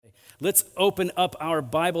Let's open up our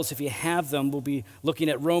Bibles if you have them. We'll be looking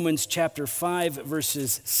at Romans chapter 5,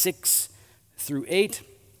 verses 6 through 8.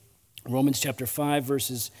 Romans chapter 5,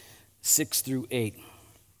 verses 6 through 8.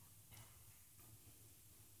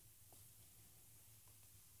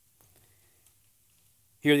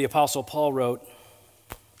 Here the Apostle Paul wrote,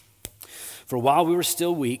 "For while we were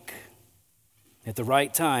still weak, at the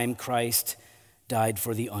right time Christ died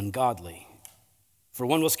for the ungodly. For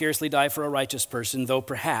one will scarcely die for a righteous person, though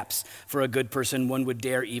perhaps for a good person one would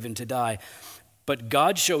dare even to die. But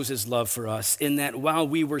God shows his love for us in that while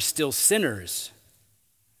we were still sinners,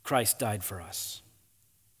 Christ died for us."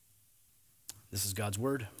 This is God's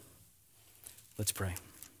word. Let's pray.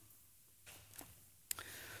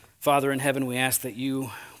 Father in heaven, we ask that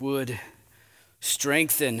you would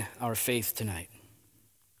strengthen our faith tonight.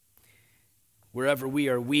 Wherever we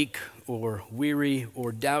are weak or weary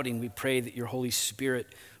or doubting, we pray that your Holy Spirit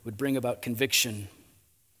would bring about conviction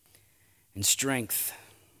and strength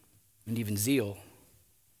and even zeal.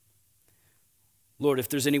 Lord, if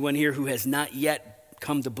there's anyone here who has not yet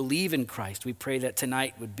come to believe in Christ, we pray that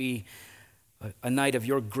tonight would be a night of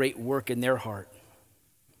your great work in their heart,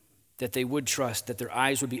 that they would trust, that their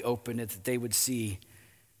eyes would be open, and that they would see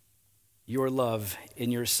your love in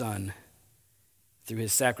your Son through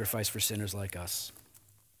his sacrifice for sinners like us.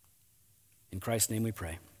 In Christ's name we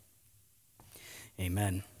pray.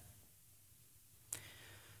 Amen.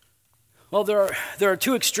 Well, there are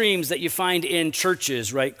two extremes that you find in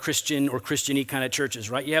churches, right? Christian or Christian-y kind of churches,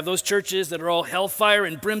 right? You have those churches that are all hellfire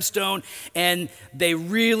and brimstone, and they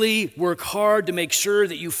really work hard to make sure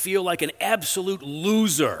that you feel like an absolute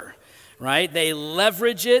loser, right? They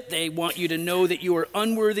leverage it. They want you to know that you are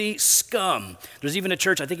unworthy scum. There's even a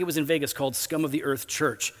church, I think it was in Vegas, called Scum of the Earth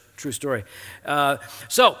Church. True story.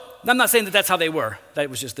 So I'm not saying that that's how they were.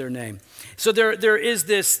 That was just their name. So there is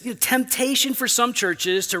this temptation for some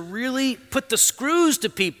churches to really put the screws to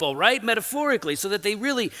people, right? Metaphorically, so that they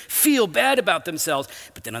really feel bad about themselves.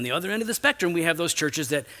 But then on the other end of the spectrum, we have those churches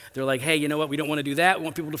that they're like, hey, you know what? We don't want to do that. We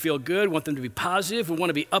want people to feel good. We want them to be positive. We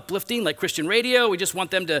want to be uplifting like Christian radio. We just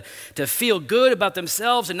want them to feel good about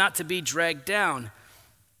themselves and not to be dragged down.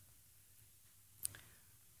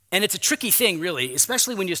 And it's a tricky thing, really,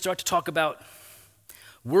 especially when you start to talk about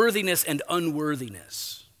worthiness and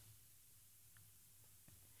unworthiness.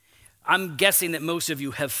 I'm guessing that most of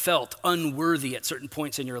you have felt unworthy at certain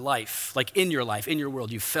points in your life, like in your life, in your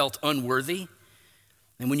world, you felt unworthy.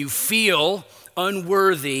 And when you feel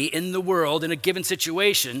unworthy in the world, in a given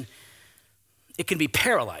situation, it can be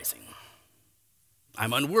paralyzing.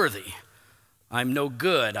 I'm unworthy. I'm no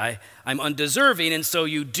good, I'm undeserving, and so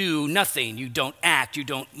you do nothing. You don't act, you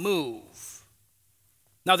don't move.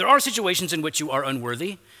 Now, there are situations in which you are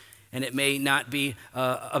unworthy, and it may not be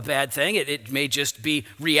a bad thing. It may just be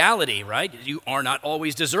reality, right? You are not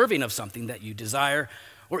always deserving of something that you desire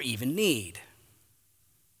or even need.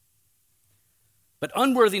 But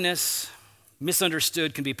unworthiness,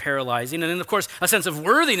 misunderstood, can be paralyzing. And then, of course, a sense of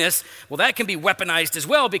worthiness, well, that can be weaponized as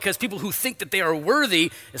well, because people who think that they are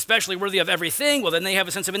worthy, especially worthy of everything, well, then they have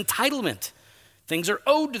a sense of entitlement. Things are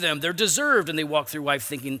owed to them, they're deserved, and they walk through life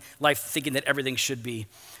thinking that everything should be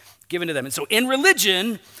given to them. And so in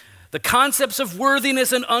religion, the concepts of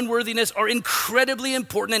worthiness and unworthiness are incredibly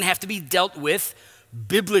important and have to be dealt with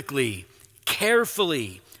biblically,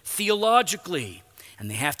 carefully, theologically,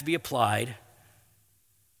 and they have to be applied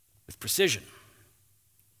with precision.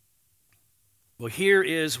 Well, here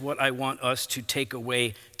is what I want us to take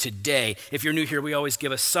away today. If you're new here, we always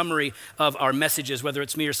give a summary of our messages, whether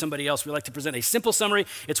it's me or somebody else. We like to present a simple summary.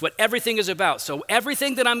 It's what everything is about. So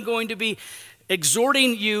everything that I'm going to be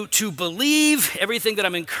exhorting you to believe, everything that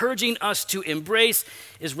I'm encouraging us to embrace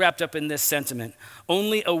is wrapped up in this sentiment.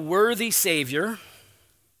 Only a worthy Savior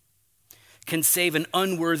can save an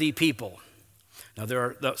unworthy people. Now,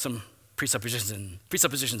 there are some presuppositions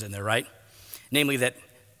in there, right? Namely that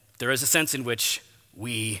there is a sense in which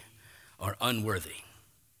we are unworthy.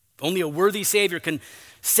 Only a worthy Savior can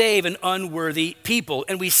save an unworthy people.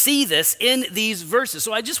 And we see this in these verses.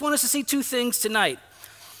 So I just want us to see two things tonight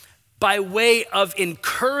by way of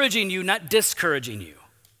encouraging you, not discouraging you.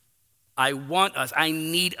 I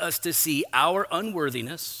need us to see our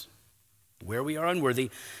unworthiness, where we are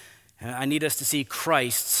unworthy. And I need us to see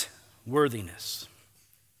Christ's worthiness,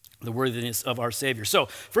 the worthiness of our Savior. So,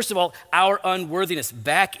 first of all, our unworthiness.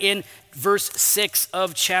 Back in verse 6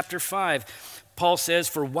 of chapter 5, Paul says,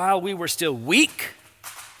 "For while we were still weak,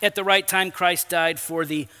 at the right time Christ died for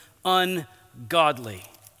the ungodly."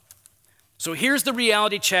 So here's the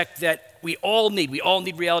reality check that we all need. We all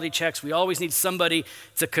need reality checks. We always need somebody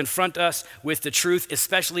to confront us with the truth,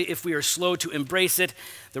 especially if we are slow to embrace it.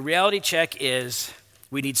 The reality check is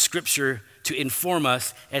We need Scripture to inform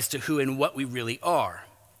us as to who and what we really are.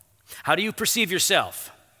 How do you perceive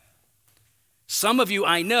yourself? Some of you,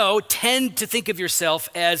 I know, tend to think of yourself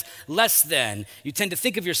as less than. You tend to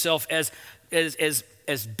think of yourself as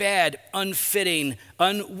bad, unfitting,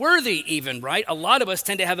 unworthy even, right? A lot of us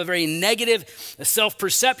tend to have a very negative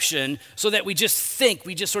self-perception so that we just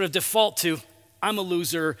sort of default to, I'm a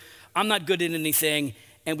loser, I'm not good at anything,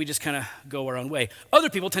 and we just kind of go our own way. Other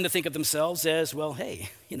people tend to think of themselves as, well, hey,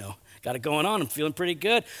 got it going on. I'm feeling pretty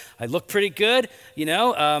good. I look pretty good.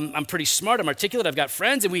 I'm pretty smart. I'm articulate. I've got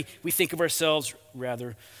friends. And we think of ourselves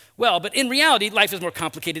rather well. But in reality, life is more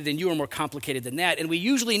complicated than you are more complicated than that. And we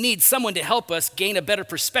usually need someone to help us gain a better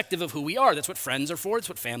perspective of who we are. That's what friends are for. It's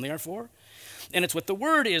what family are for. And it's what the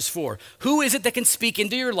Word is for. Who is it that can speak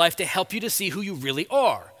into your life to help you to see who you really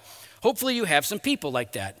are? Hopefully you have some people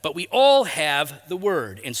like that, but we all have the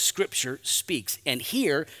Word, and Scripture speaks. And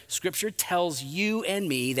here, Scripture tells you and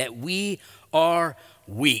me that we are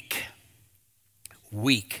weak.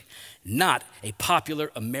 Weak, not a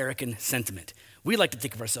popular American sentiment. We like to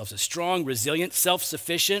think of ourselves as strong, resilient,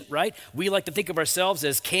 self-sufficient, right? We like to think of ourselves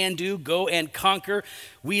as can-do, go and conquer.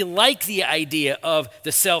 We like the idea of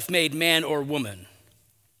the self-made man or woman.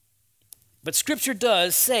 But Scripture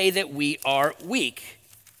does say that we are weak.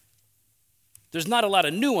 There's not a lot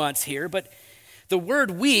of nuance here, but the word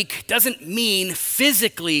weak doesn't mean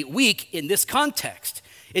physically weak in this context.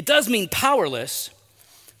 It does mean powerless,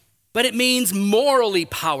 but it means morally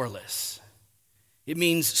powerless. It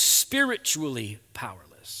means spiritually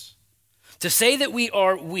powerless. To say that we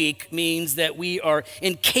are weak means that we are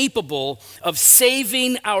incapable of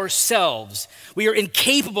saving ourselves. We are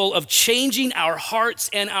incapable of changing our hearts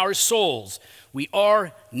and our souls. We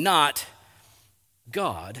are not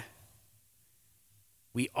God.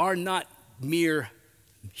 We are not mere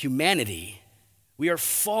humanity. We are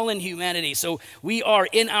fallen humanity. So we are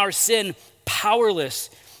in our sin powerless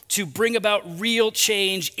to bring about real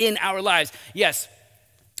change in our lives. Yes,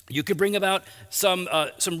 you could bring about some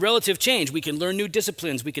relative change. We can learn new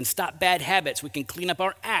disciplines. We can stop bad habits. We can clean up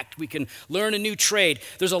our act. We can learn a new trade.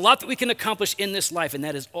 There's a lot that we can accomplish in this life, and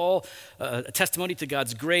that is all a testimony to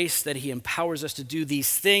God's grace that He empowers us to do these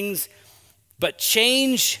things. But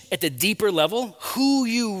change at the deeper level, who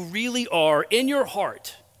you really are in your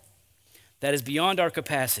heart, that is beyond our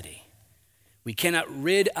capacity. We cannot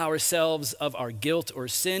rid ourselves of our guilt or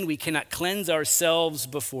sin. We cannot cleanse ourselves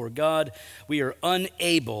before God. We are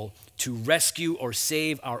unable to rescue or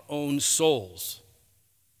save our own souls.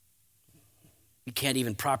 We can't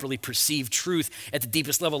even properly perceive truth at the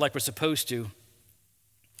deepest level like we're supposed to.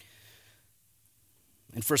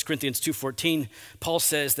 In 1 Corinthians 2:14, Paul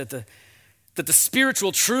says that the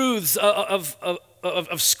spiritual truths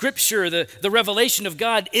of Scripture, the revelation of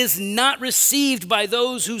God, is not received by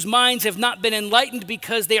those whose minds have not been enlightened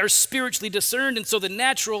because they are spiritually discerned. And so the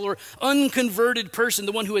natural or unconverted person,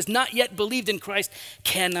 the one who has not yet believed in Christ,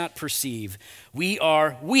 cannot perceive. We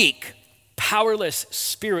are weak, powerless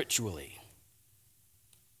spiritually.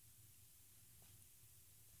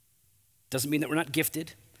 Doesn't mean that we're not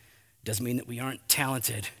gifted. Doesn't mean that we aren't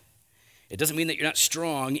talented. It doesn't mean that you're not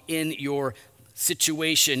strong in your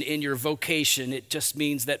situation, in your vocation. It just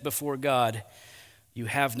means that before God, you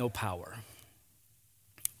have no power.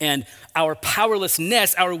 And our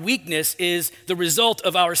powerlessness, our weakness, is the result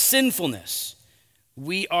of our sinfulness.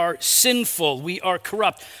 We are sinful. We are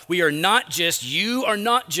corrupt. You are not just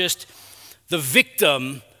the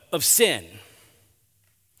victim of sin,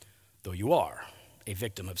 though you are a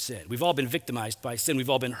victim of sin. We've all been victimized by sin. We've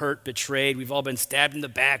all been hurt, betrayed. We've all been stabbed in the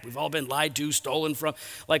back. We've all been lied to, stolen from.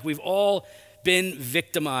 We've all been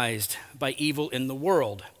victimized by evil in the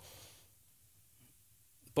world.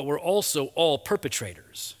 But we're also all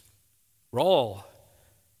perpetrators. We're all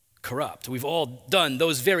corrupt. We've all done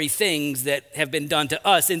those very things that have been done to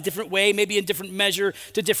us in a different way, maybe in different measure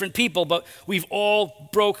to different people, but we've all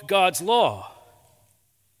broke God's law.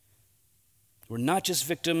 We're not just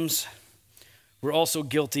victims. We're also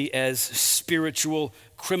guilty as spiritual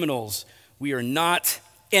criminals. We are not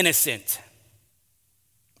innocent.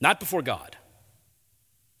 Not before God.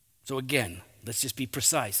 So again, let's just be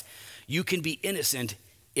precise. You can be innocent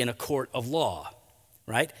in a court of law,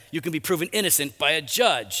 right? You can be proven innocent by a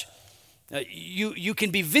judge. You can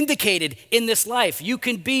be vindicated in this life. You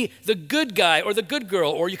can be the good guy or the good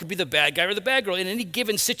girl, or you could be the bad guy or the bad girl in any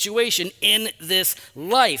given situation in this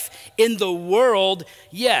life. In the world,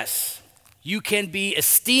 yes. You can be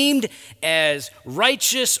esteemed as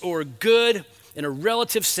righteous or good in a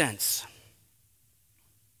relative sense.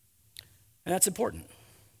 And that's important.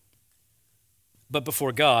 But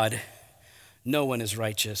before God, no one is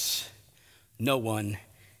righteous. No one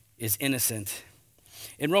is innocent.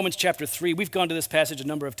 In Romans chapter 3, we've gone to this passage a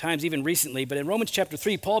number of times, even recently, but in Romans chapter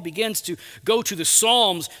 3, Paul begins to go to the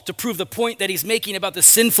Psalms to prove the point that he's making about the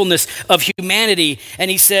sinfulness of humanity.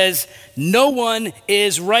 And he says, no one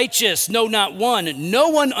is righteous, no, not one. No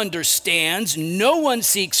one understands, no one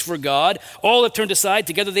seeks for God. All have turned aside,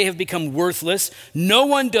 together they have become worthless. No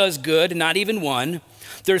one does good, not even one.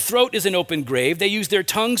 Their throat is an open grave. They use their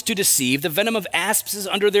tongues to deceive. The venom of asps is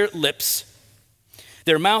under their lips.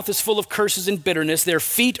 Their mouth is full of curses and bitterness. Their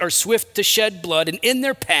feet are swift to shed blood, and in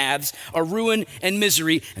their paths are ruin and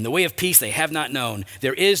misery, and the way of peace they have not known.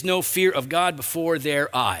 There is no fear of God before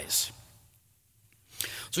their eyes.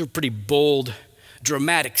 Those are pretty bold,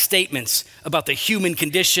 dramatic statements about the human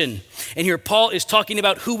condition. And here Paul is talking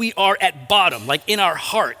about who we are at bottom, like in our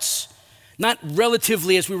hearts. Not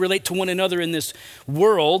relatively as we relate to one another in this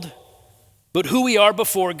world, but who we are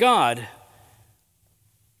before God.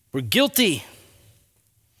 We're guilty,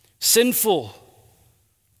 sinful,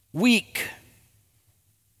 weak.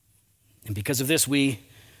 And because of this, we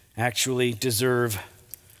actually deserve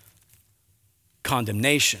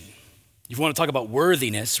condemnation. If you want to talk about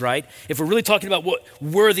worthiness, right? If we're really talking about what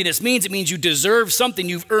worthiness means, it means you deserve something,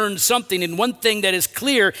 you've earned something. And one thing that is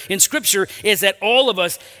clear in Scripture is that all of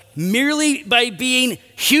us, merely by being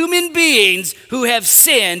human beings who have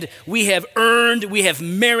sinned, we have earned, we have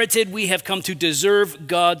merited, we have come to deserve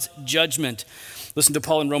God's judgment. Listen to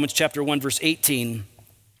Paul in Romans chapter 1, verse 18.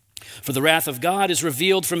 For the wrath of God is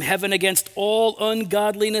revealed from heaven against all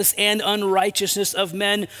ungodliness and unrighteousness of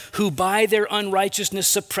men who by their unrighteousness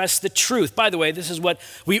suppress the truth. By the way, this is what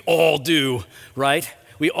we all do, right?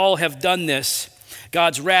 We all have done this.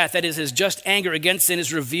 God's wrath, that is his just anger against sin,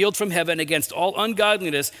 is revealed from heaven against all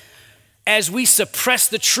ungodliness as we suppress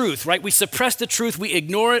the truth, right? We suppress the truth, we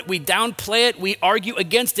ignore it, we downplay it, we argue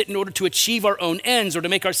against it in order to achieve our own ends or to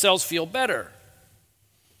make ourselves feel better.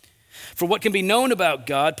 For what can be known about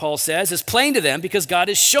God, Paul says, is plain to them because God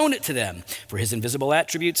has shown it to them. For his invisible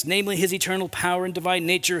attributes, namely his eternal power and divine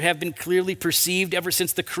nature, have been clearly perceived ever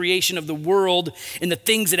since the creation of the world in the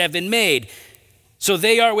things that have been made. So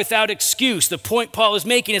they are without excuse. The point Paul is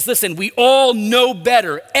making is, listen, we all know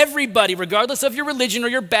better. Everybody, regardless of your religion or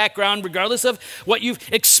your background, regardless of what you've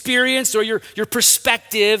experienced or your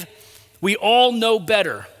perspective, we all know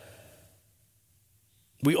better.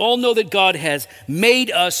 We all know that God has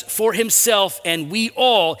made us for himself, and we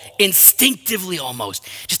all instinctively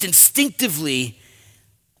just instinctively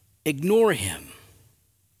ignore him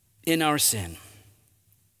in our sin.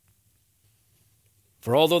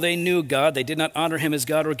 For although they knew God, they did not honor him as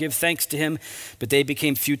God or give thanks to him, but they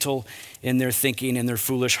became futile in their thinking, and their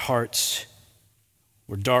foolish hearts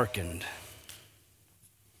were darkened.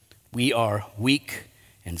 We are weak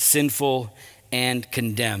and sinful and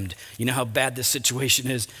condemned. You know how bad this situation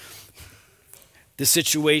is? This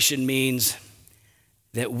situation means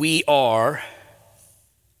that we are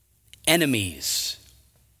enemies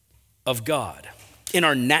of God in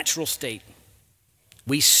our natural state.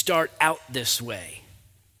 We start out this way.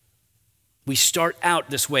 We start out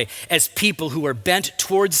this way as people who are bent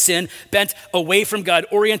towards sin, bent away from God,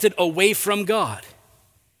 oriented away from God.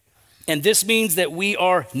 And this means that we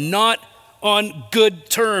are not on good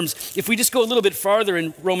terms. If we just go a little bit farther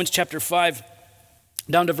in Romans chapter 5,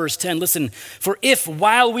 down to verse 10, listen, for if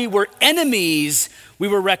while we were enemies, we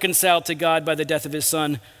were reconciled to God by the death of his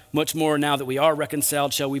son, much more now that we are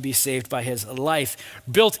reconciled, shall we be saved by his life.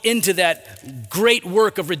 Built into that great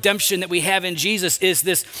work of redemption that we have in Jesus is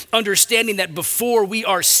this understanding that before we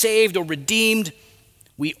are saved or redeemed,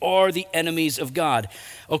 we are the enemies of God.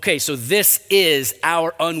 Okay, so this is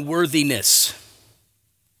our unworthiness.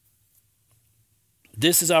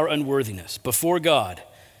 This is our unworthiness. Before God,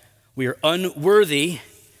 we are unworthy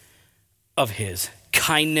of his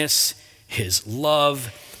kindness, his love,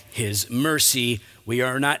 his mercy. We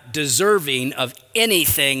are not deserving of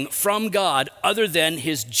anything from God other than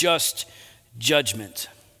his just judgment.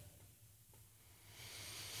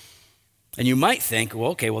 And you might think,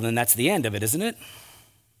 well, okay, well then that's the end of it, isn't it?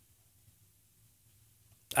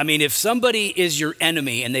 I mean, if somebody is your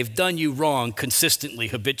enemy and they've done you wrong consistently,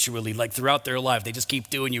 habitually, like throughout their life, they just keep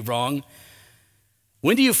doing you wrong,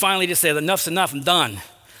 when do you finally just say, enough's enough, I'm done.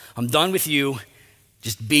 I'm done with you.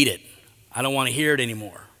 Just beat it. I don't want to hear it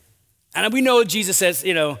anymore. And we know Jesus says,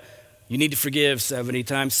 you need to forgive 70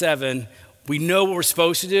 times 7. We know what we're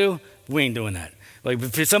supposed to do. We ain't doing that. Like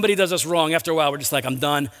if somebody does us wrong, after a while, we're just like, I'm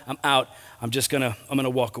done. I'm out. I'm gonna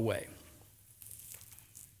walk away.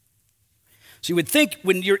 So you would think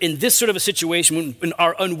when you're in this sort of a situation, when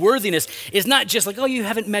our unworthiness is not just like, oh, you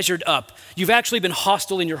haven't measured up. You've actually been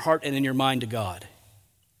hostile in your heart and in your mind to God.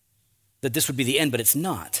 That this would be the end, but it's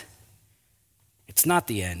not. It's not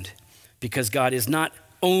the end because God is not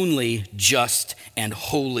only just and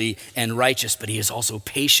holy and righteous, but he is also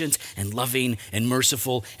patient and loving and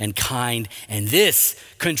merciful and kind. And this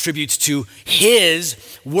contributes to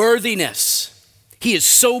his worthiness. He is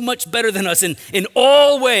so much better than us in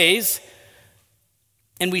all ways.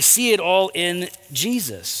 And we see it all in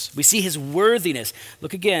Jesus. We see his worthiness.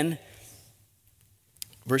 Look again,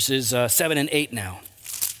 verses 7 and 8 now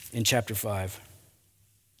in chapter 5.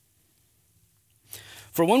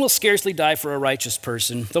 For one will scarcely die for a righteous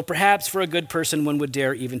person, though perhaps for a good person one would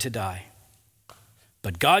dare even to die.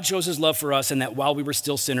 But God shows his love for us in that while we were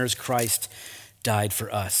still sinners, Christ died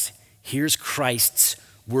for us. Here's Christ's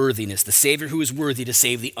worthiness, the Savior who is worthy to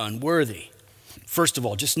save the unworthy. First of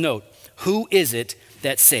all, just note, who is it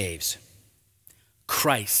that saves?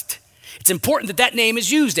 Christ. It's important that that name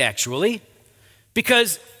is used, actually,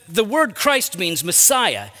 because the word Christ means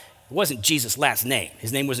Messiah. It wasn't Jesus' last name.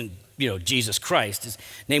 His name wasn't Jesus Christ. His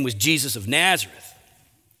name was Jesus of Nazareth.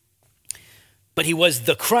 But he was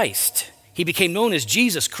the Christ. He became known as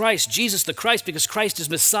Jesus Christ, Jesus the Christ, because Christ is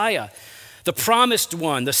Messiah, the promised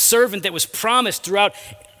one, the servant that was promised throughout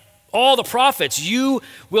all the prophets. You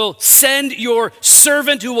will send your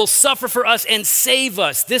servant who will suffer for us and save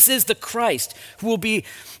us. This is the Christ who will be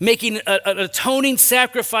making an atoning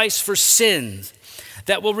sacrifice for sins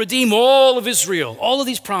that will redeem all of Israel, all of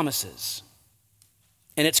these promises.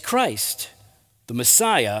 And it's Christ, the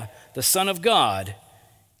Messiah, the Son of God,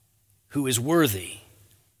 who is worthy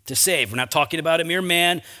to save. We're not talking about a mere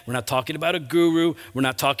man. We're not talking about a guru. We're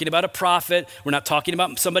not talking about a prophet. We're not talking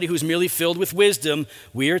about somebody who's merely filled with wisdom.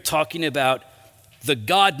 We are talking about the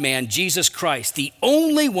God-man, Jesus Christ, the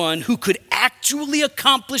only one who could actually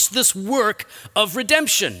accomplish this work of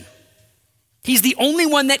redemption. He's the only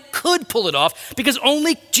one that could pull it off because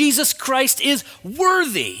only Jesus Christ is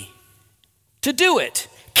worthy to do it,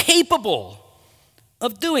 capable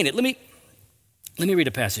of doing it. Let me read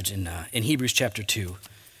a passage in Hebrews chapter 2,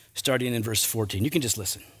 starting in verse 14. You can just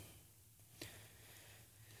listen.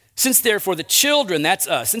 Since therefore the children, that's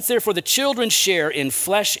us, since therefore the children share in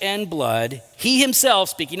flesh and blood, he himself,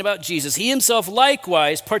 speaking about Jesus, he himself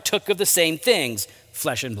likewise partook of the same things,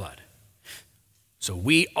 flesh and blood. So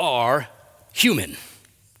we are human,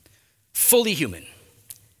 fully human.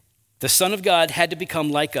 The Son of God had to become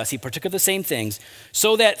like us. He partook of the same things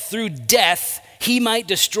so that through death he might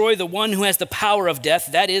destroy the one who has the power of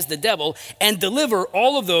death, that is the devil, and deliver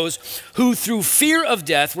all of those who through fear of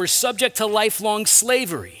death were subject to lifelong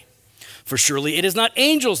slavery. For surely it is not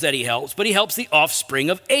angels that he helps, but he helps the offspring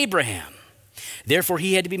of Abraham. Therefore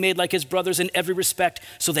he had to be made like his brothers in every respect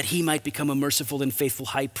so that he might become a merciful and faithful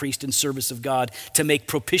high priest in service of God to make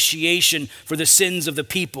propitiation for the sins of the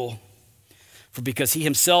people. For because he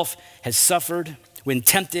himself has suffered, when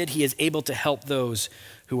tempted, he is able to help those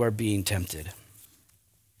who are being tempted.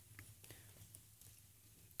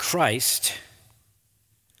 Christ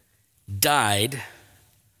died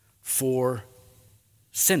for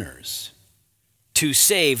sinners, to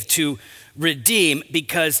save, to redeem,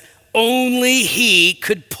 because only he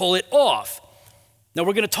could pull it off. Now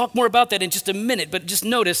we're going to talk more about that in just a minute, but just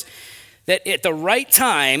notice that at the right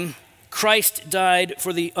time, Christ died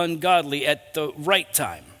for the ungodly at the right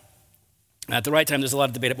time. At the right time, there's a lot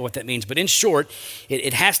of debate about what that means, but in short,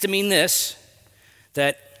 it has to mean this,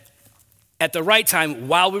 that at the right time,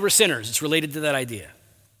 while we were sinners, it's related to that idea.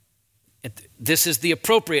 This is the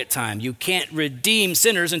appropriate time. You can't redeem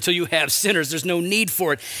sinners until you have sinners. There's no need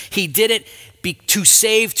for it. He did it to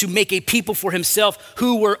save, to make a people for himself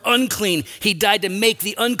who were unclean. He died to make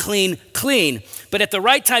the unclean clean. But at the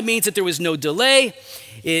right time means that there was no delay.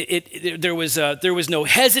 There was no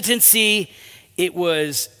hesitancy. It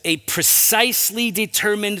was a precisely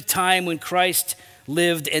determined time when Christ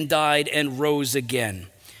lived and died and rose again.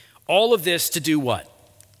 All of this to do what?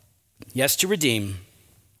 Yes, to redeem.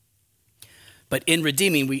 But in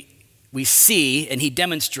redeeming, we see and he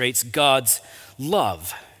demonstrates God's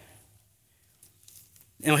love.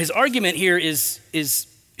 Now, his argument here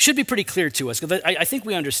should be pretty clear to us, because I think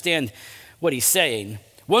we understand what he's saying.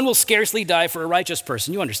 One will scarcely die for a righteous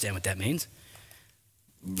person. You understand what that means.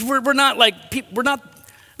 We're not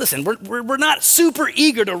super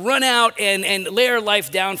eager to run out and lay our life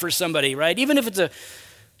down for somebody, right? Even if it's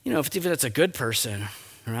a good person.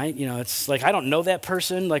 Right? It's like, I don't know that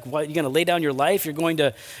person. Like, what, you're going to lay down your life? You're going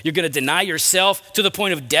to deny yourself to the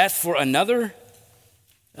point of death for another?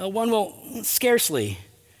 One will scarcely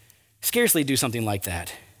do something like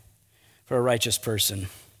that for a righteous person.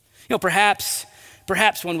 Perhaps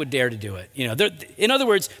one would dare to do it. In other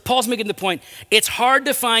words, Paul's making the point, it's hard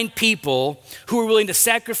to find people who are willing to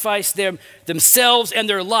sacrifice themselves and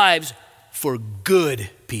their lives for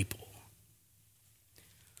good people.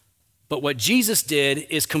 But what Jesus did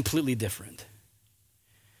is completely different.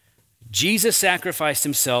 Jesus sacrificed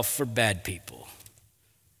himself for bad people,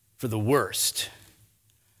 for the worst,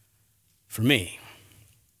 for me,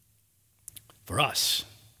 for us,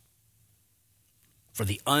 for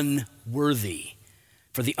the unworthy,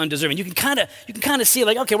 for the undeserving. You can kind of see,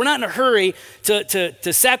 like, okay, we're not in a hurry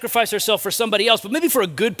to sacrifice ourselves for somebody else, but maybe for a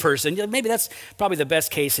good person. Maybe that's probably the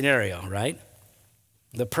best case scenario, right?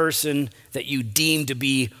 The person that you deem to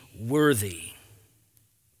be worthy.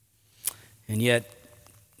 And yet,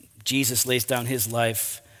 Jesus lays down his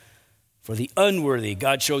life for the unworthy.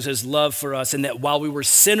 God shows his love for us, and that while we were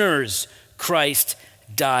sinners, Christ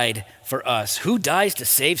died for us. Who dies to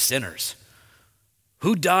save sinners?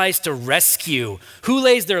 Who dies to rescue? Who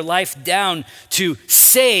lays their life down to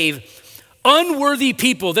save unworthy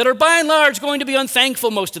people that are by and large going to be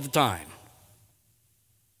unthankful most of the time?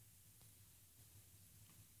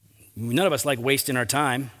 None of us like wasting our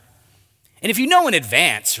time. And if you know in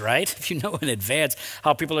advance, right? If you know in advance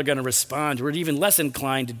how people are going to respond, we're even less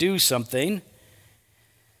inclined to do something.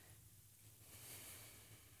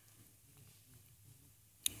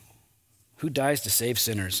 Who dies to save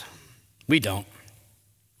sinners? We don't.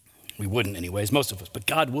 We wouldn't anyways, most of us. But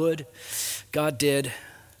God would. God did.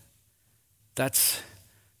 That's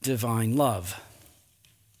divine love.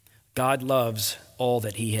 God loves all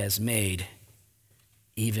that he has made,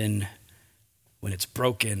 even when it's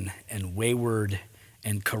broken and wayward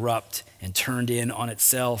and corrupt and turned in on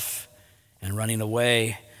itself and running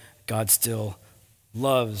away. God still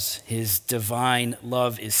loves. His divine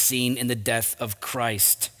love is seen in the death of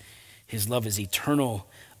Christ. His love is eternal,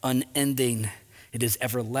 unending. It is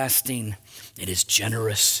everlasting. It is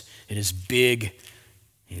generous. It is big.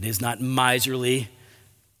 It is not miserly.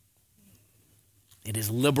 It is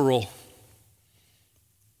liberal.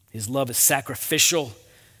 His love is sacrificial,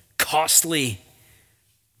 costly,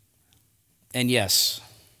 and yes,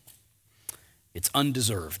 it's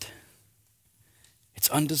undeserved. It's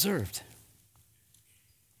undeserved.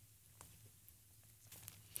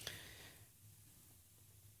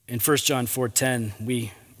 In 1 John 4:10,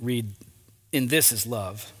 we read, "In this is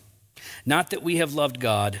love, not that we have loved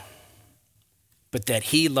God, but that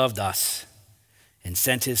he loved us and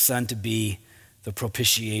sent his Son to be the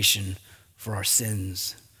propitiation for our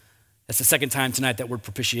sins." That's the second time tonight that word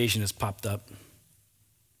propitiation has popped up.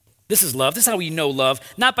 This is love. This is how we know love,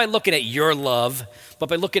 not by looking at your love, but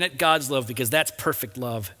by looking at God's love, because that's perfect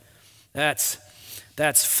love. That's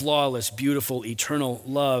flawless, beautiful, eternal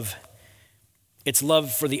love. It's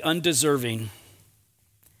love for the undeserving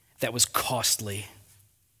that was costly.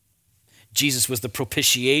 Jesus was the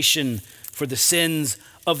propitiation for the sins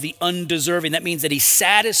of the undeserving. That means that he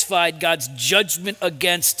satisfied God's judgment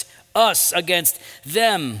against us, against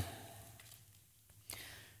them.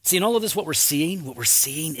 See, in all of this, what we're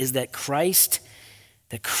seeing is that Christ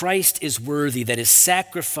is worthy, that his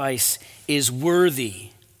sacrifice is worthy.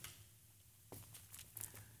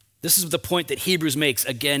 This is the point that Hebrews makes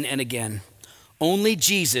again and again. Only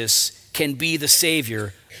Jesus can be the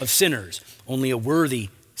Savior of sinners. Only a worthy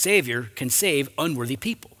Savior can save unworthy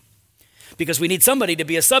people. Because we need somebody to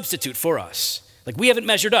be a substitute for us. Like, we haven't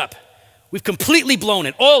measured up. We've completely blown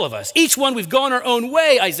it, all of us. Each one, we've gone our own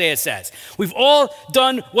way, Isaiah says. We've all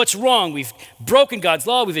done what's wrong. We've broken God's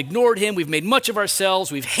law. We've ignored him. We've made much of ourselves.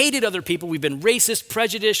 We've hated other people. We've been racist,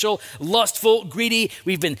 prejudicial, lustful, greedy.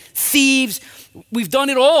 We've been thieves. We've done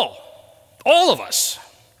it all of us.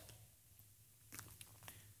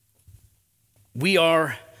 We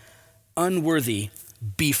are unworthy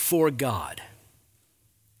before God.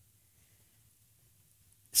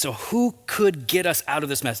 So who could get us out of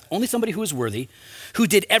this mess? Only somebody who is worthy, who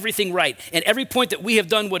did everything right. And every point that we have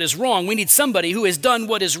done what is wrong, we need somebody who has done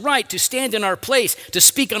what is right to stand in our place, to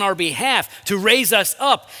speak on our behalf, to raise us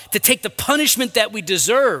up, to take the punishment that we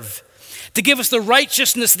deserve, to give us the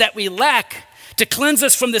righteousness that we lack, to cleanse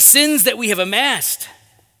us from the sins that we have amassed.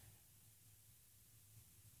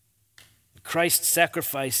 Christ's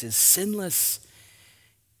sacrifice is sinless.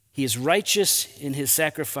 He is righteous in his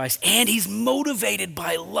sacrifice, and he's motivated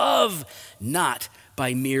by love, not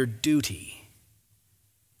by mere duty.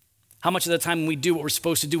 How much of the time when we do what we're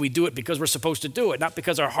supposed to do, we do it because we're supposed to do it, not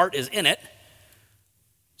because our heart is in it.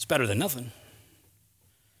 It's better than nothing.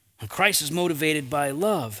 And Christ is motivated by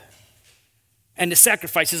love, and the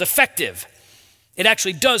sacrifice is effective. It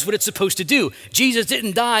actually does what it's supposed to do. Jesus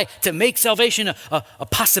didn't die to make salvation a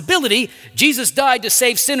possibility. Jesus died to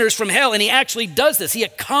save sinners from hell, and he actually does this. He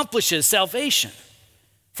accomplishes salvation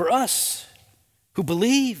for us who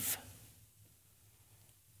believe.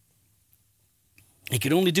 He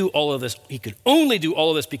could only do all of this. He could only do all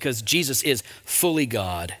of this because Jesus is fully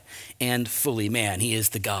God and fully man. He is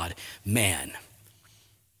the God-man.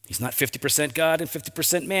 He's not 50% God and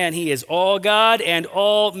 50% man. He is all God and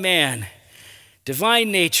all man.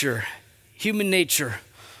 Divine nature, human nature,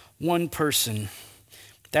 one person.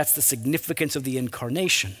 That's the significance of the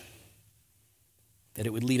incarnation. That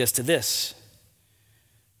it would lead us to this,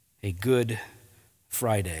 a Good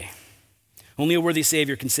Friday. Only a worthy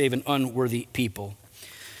Savior can save an unworthy people.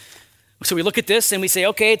 So we look at this and we say,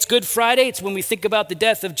 okay, it's Good Friday. It's when we think about the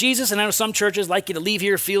death of Jesus. And I know some churches like you to leave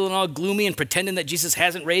here feeling all gloomy and pretending that Jesus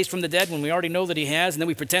hasn't raised from the dead when we already know that he has. And then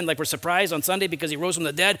we pretend like we're surprised on Sunday because he rose from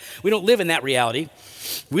the dead. We don't live in that reality.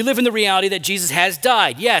 We live in the reality that Jesus has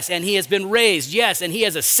died, yes, and he has been raised, yes, and he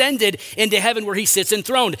has ascended into heaven where he sits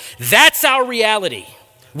enthroned. That's our reality.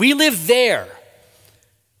 We live there.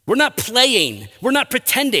 We're not playing. We're not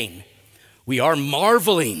pretending. We are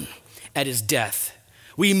marveling at his death.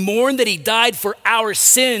 We mourn that he died for our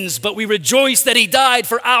sins, but we rejoice that he died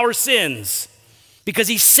for our sins because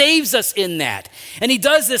he saves us in that. And he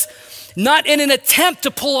does this not in an attempt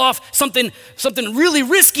to pull off something really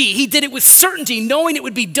risky. He did it with certainty, knowing it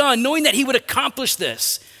would be done, knowing that he would accomplish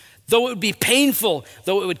this. Though it would be painful,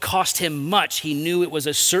 though it would cost him much, he knew it was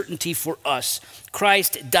a certainty for us.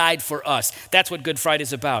 Christ died for us. That's what Good Friday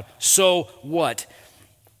is about. So what?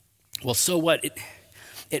 Well, so what?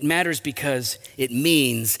 It matters because it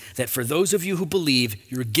means that for those of you who believe,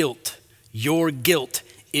 your guilt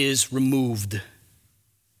is removed.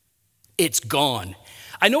 It's gone.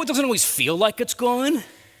 I know it doesn't always feel like it's gone,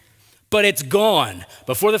 but it's gone.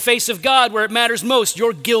 Before the face of God, where it matters most,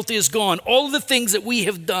 your guilt is gone. All of the things that we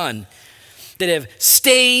have done that have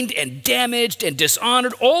stained and damaged and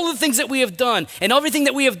dishonored, all of the things that we have done and everything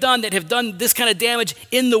that we have done that have done this kind of damage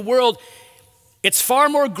in the world, it's far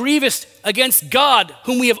more grievous against God,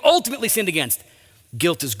 whom we have ultimately sinned against.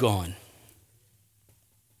 Guilt is gone.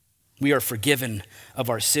 We are forgiven of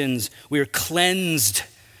our sins. We are cleansed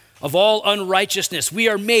of all unrighteousness. We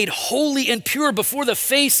are made holy and pure before the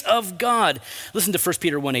face of God. Listen to 1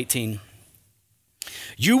 Peter 1:18.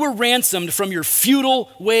 You were ransomed from your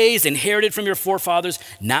futile ways, inherited from your forefathers,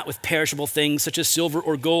 not with perishable things such as silver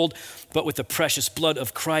or gold, but with the precious blood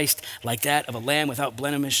of Christ, like that of a lamb without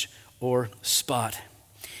blemish or spot.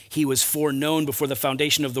 He was foreknown before the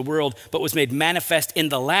foundation of the world, but was made manifest in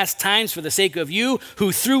the last times for the sake of you,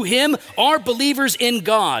 who through him are believers in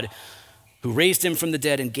God, who raised him from the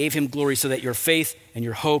dead and gave him glory, so that your faith and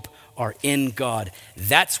your hope are in God.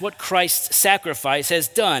 That's what Christ's sacrifice has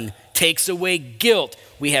done. Takes away guilt.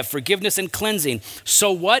 We have forgiveness and cleansing.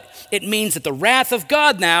 So what? It means that the wrath of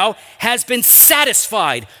God now has been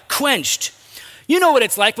satisfied, quenched. You know what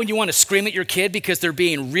it's like when you want to scream at your kid because they're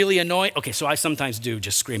being really annoying? Okay, so I sometimes do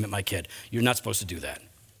just scream at my kid. You're not supposed to do that.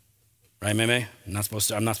 Right, Meme? I'm not supposed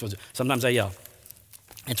to. Sometimes I yell.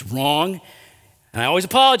 It's wrong. And I always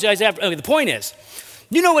apologize after. Okay, the point is,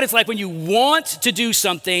 you know what it's like when you want to do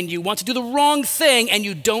something, you want to do the wrong thing, and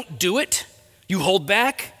you don't do it. You hold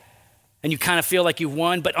back, and you kind of feel like you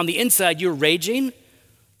won, but on the inside, you're raging.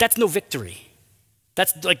 That's no victory.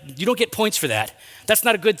 That's like, you don't get points for that. That's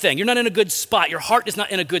not a good thing. You're not in a good spot. Your heart is not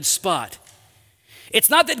in a good spot. It's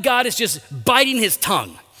not that God is just biting his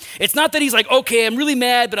tongue. It's not that he's like, okay, I'm really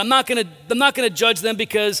mad, but I'm not gonna judge them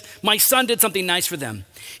because my son did something nice for them.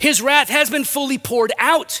 His wrath has been fully poured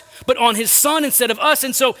out, but on his son instead of us.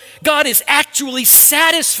 And so God is actually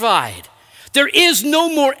satisfied. There is no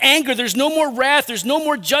more anger. There's no more wrath. There's no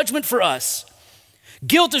more judgment for us.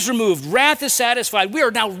 Guilt is removed. Wrath is satisfied. We are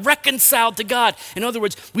now reconciled to God. In other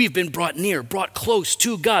words, we've been brought near, brought close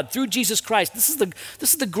to God through Jesus Christ. This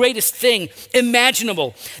is the greatest thing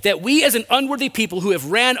imaginable, that we as an unworthy people who have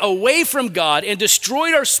ran away from God and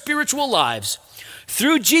destroyed our spiritual lives,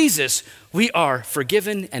 through Jesus, we are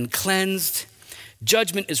forgiven and cleansed.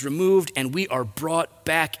 Judgment is removed, and we are brought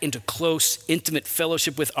back into close, intimate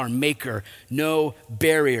fellowship with our Maker. No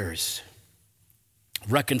barriers.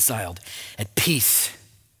 Reconciled, at peace.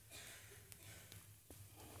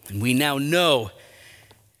 And we now know,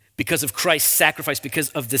 because of Christ's sacrifice, because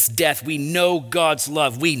of this death, we know God's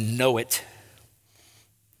love. We know it.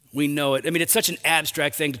 We know it. I mean, it's such an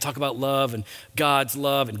abstract thing to talk about love and God's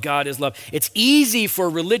love and God is love. It's easy for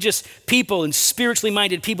religious people and spiritually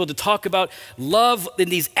minded people to talk about love in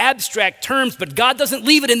these abstract terms, but God doesn't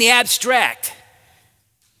leave it in the abstract.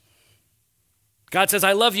 God says,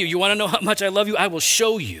 I love you. You want to know how much I love you? I will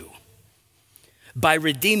show you by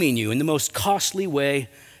redeeming you in the most costly way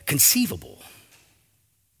conceivable.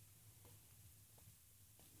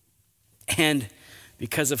 And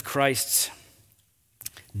because of Christ's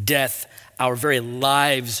death, our very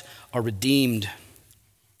lives are redeemed.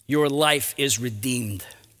 Your life is redeemed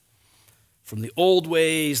from the old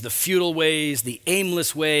ways, the futile ways, the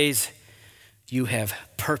aimless ways. You have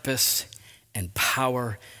purpose and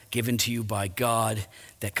power given to you by God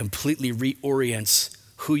that completely reorients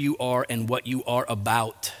who you are and what you are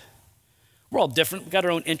about. We're all different. We've got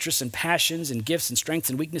our own interests and passions and gifts and strengths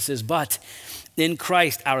and weaknesses, but in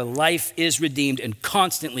Christ, our life is redeemed and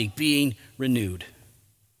constantly being renewed.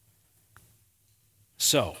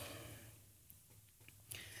 So,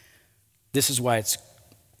 this is why it's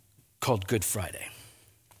called Good Friday,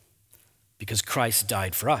 because Christ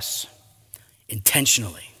died for us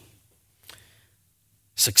intentionally,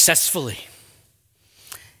 successfully,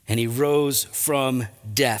 and he rose from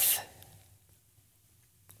death.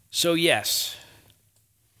 So yes,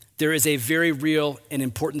 there is a very real and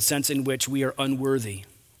important sense in which we are unworthy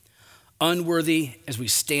as we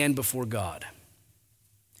stand before God.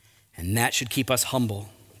 And that should keep us humble,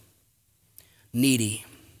 needy.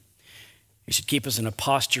 It should keep us in a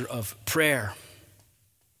posture of prayer,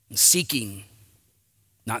 and seeking,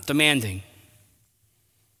 not demanding.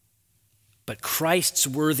 But Christ's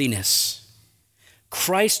worthiness,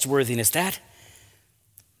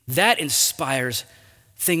 that inspires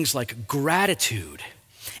things like gratitude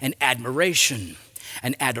and admiration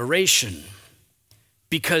and adoration,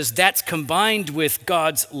 because that's combined with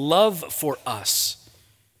God's love for us.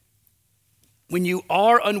 When you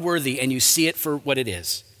are unworthy and you see it for what it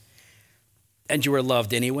is, and you are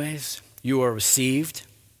loved anyways, you are received,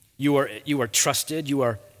 you are trusted, you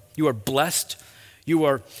are blessed, you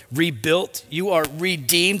are rebuilt, you are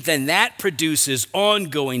redeemed, then that produces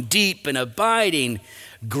ongoing, deep, and abiding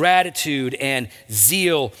gratitude and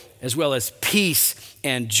zeal, as well as peace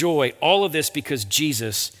and joy. All of this because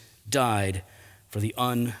Jesus died for the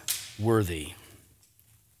unworthy.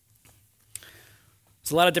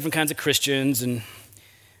 There's a lot of different kinds of Christians and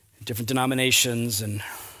different denominations,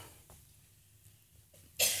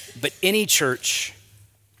 but any church,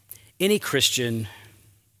 any Christian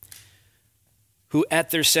who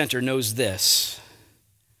at their center knows this: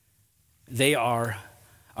 they are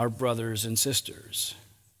our brothers and sisters.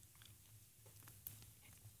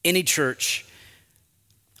 Any church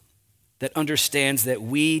that understands that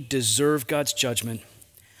we deserve God's judgment,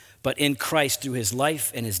 but in Christ, through his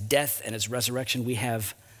life and his death and his resurrection, we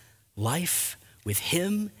have life with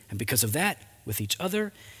him, and because of that, with each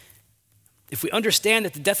other. If we understand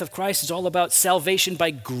that the death of Christ is all about salvation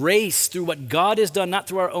by grace through what God has done, not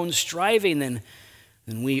through our own striving, then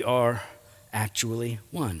we are actually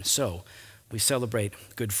one. So we celebrate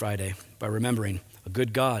Good Friday by remembering a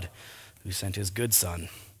good God who sent his good Son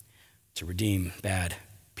to redeem bad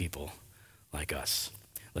people like us.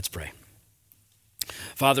 Let's pray.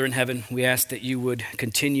 Father in heaven, we ask that you would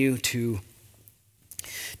continue to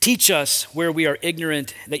teach us where we are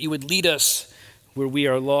ignorant, that you would lead us where we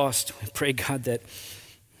are lost. We pray, God, that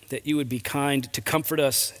you would be kind to comfort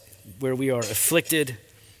us where we are afflicted.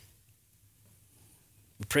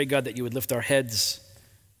 We pray, God, that you would lift our heads,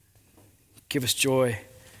 give us joy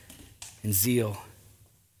and zeal.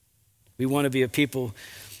 We want to be a people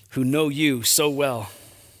who know you so well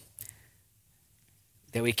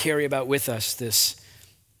that we carry about with us this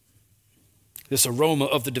aroma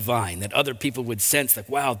of the divine, that other people would sense like,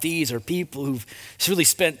 wow, these are people who've really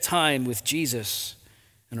spent time with Jesus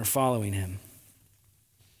and are following him.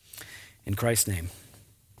 In Christ's name,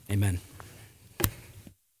 amen.